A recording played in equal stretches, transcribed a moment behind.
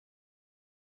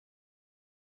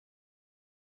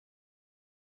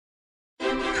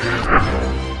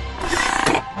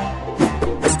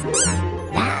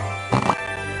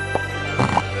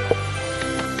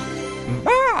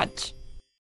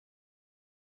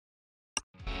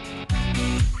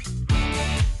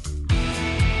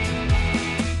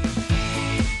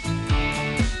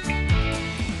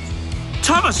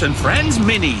Thomas and Friends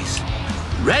Minis.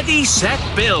 Ready, Set,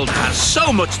 Build has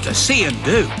so much to see and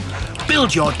do.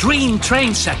 Build your dream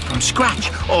train set from scratch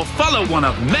or follow one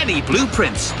of many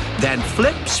blueprints. Then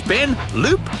flip, spin,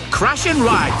 loop, crash and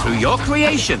ride through your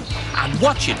creation and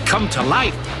watch it come to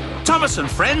life. Thomas and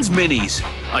Friends Minis.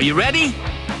 Are you ready?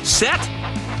 Set,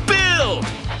 build!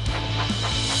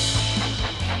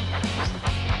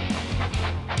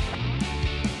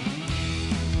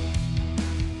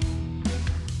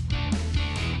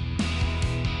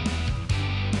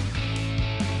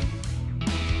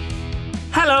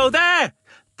 Hello there!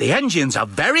 The engines are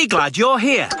very glad you're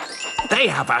here. They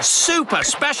have a super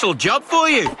special job for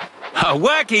you. A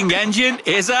working engine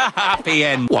is a happy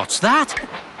end. What's that?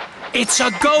 It's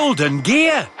a golden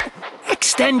gear.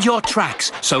 Extend your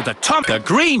tracks so the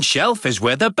green shelf is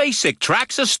where the basic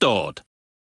tracks are stored.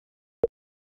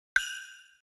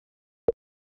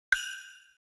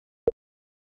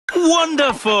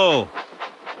 Wonderful!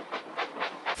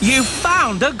 You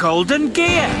found a golden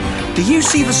gear. Do you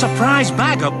see the surprise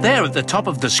bag up there at the top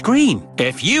of the screen?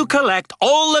 If you collect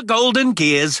all the golden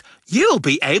gears, you'll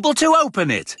be able to open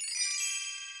it.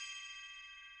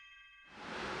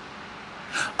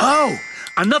 Oh,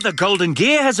 another golden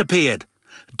gear has appeared.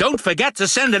 Don't forget to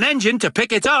send an engine to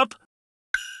pick it up.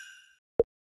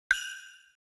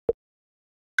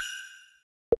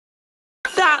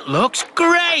 That looks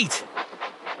great!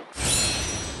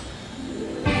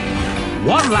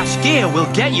 One last gear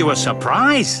will get you a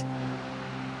surprise.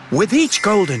 With each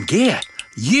golden gear,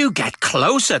 you get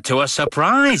closer to a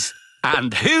surprise.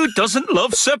 And who doesn't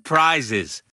love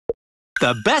surprises?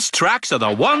 The best tracks are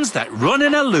the ones that run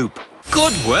in a loop.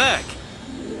 Good work!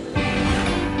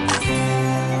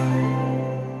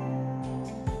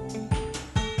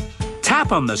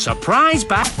 Tap on the surprise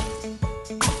bag.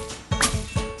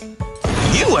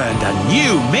 You earned a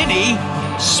new Mini,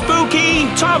 Spooky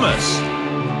Thomas.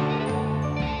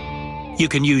 You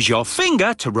can use your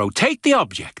finger to rotate the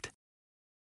object.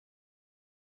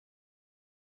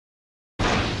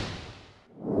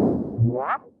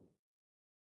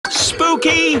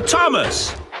 Spooky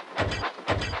Thomas!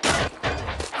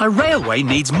 A railway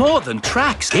needs more than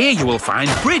tracks. Here you will find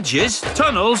bridges,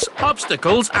 tunnels,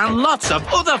 obstacles and lots of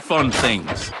other fun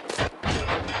things.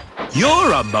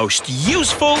 You're a most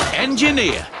useful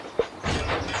engineer.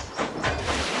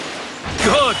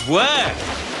 Good work!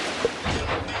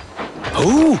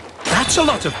 Oh, that's a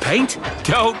lot of paint.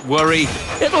 Don't worry,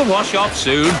 it'll wash off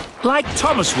soon. Like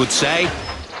Thomas would say,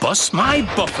 bust my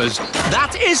buffers.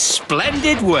 That is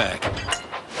splendid work.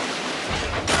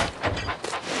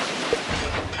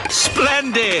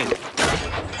 Splendid!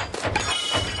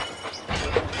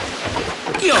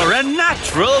 You're a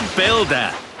natural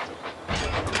builder.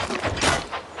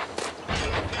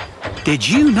 Did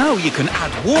you know you can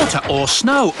add water or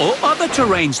snow or other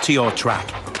terrains to your track?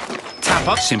 Tap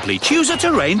up, simply choose a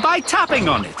terrain by tapping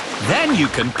on it. Then you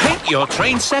can paint your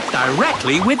train set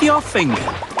directly with your finger.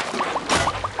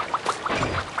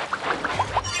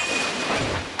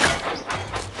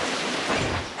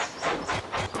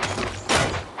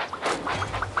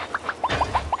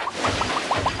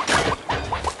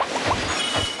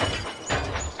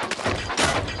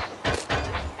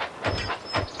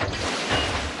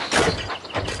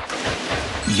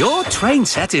 Your train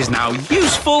set is now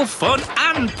useful, fun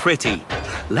and pretty.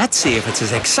 Let's see if it's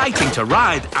as exciting to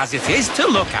ride as it is to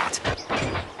look at.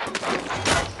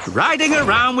 Riding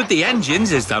around with the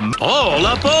engines is all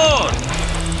aboard!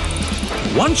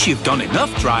 Once you've done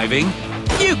enough driving,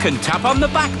 you can tap on the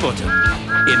back button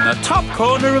in the top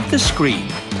corner of the screen.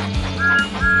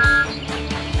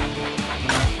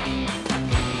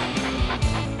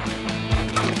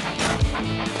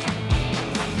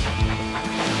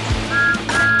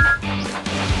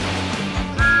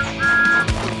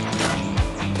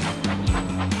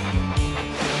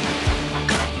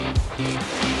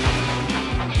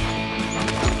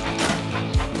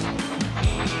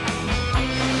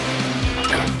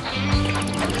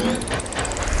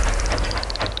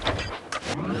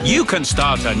 You can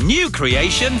start a new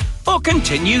creation or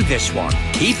continue this one.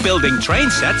 Keep building train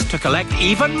sets to collect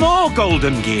even more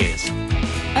golden gears.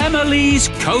 Emily's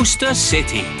Coaster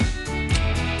City.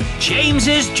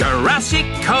 James's Jurassic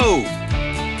Cove.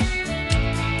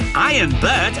 Iron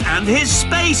Bert and his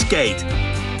Space Gate.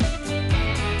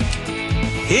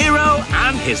 Hero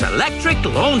and his electric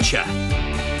launcher.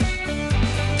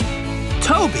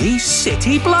 Toby's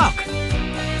City Block.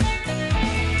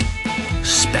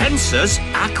 Spencer's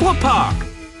Aqua Park.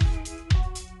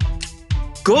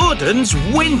 Gordon's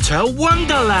Winter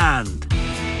Wonderland.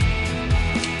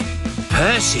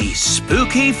 Percy's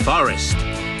Spooky Forest.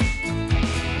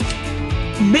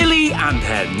 Millie and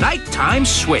her Nighttime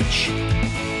Switch.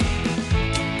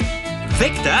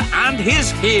 Victor and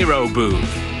his hero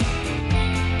booth.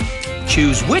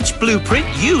 Choose which blueprint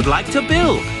you'd like to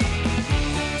build.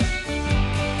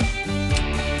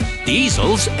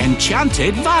 Diesel's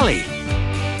Enchanted Valley.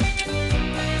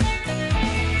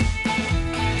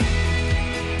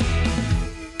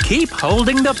 Keep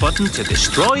holding the button to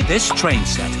destroy this train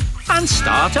set and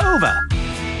start over.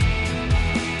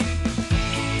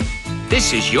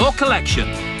 This is your collection.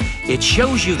 It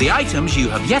shows you the items you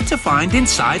have yet to find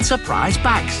inside surprise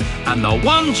bags and the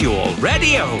ones you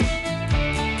already own.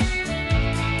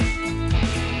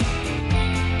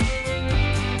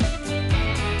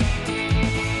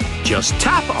 Just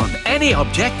tap on any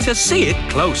object to see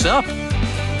it close up.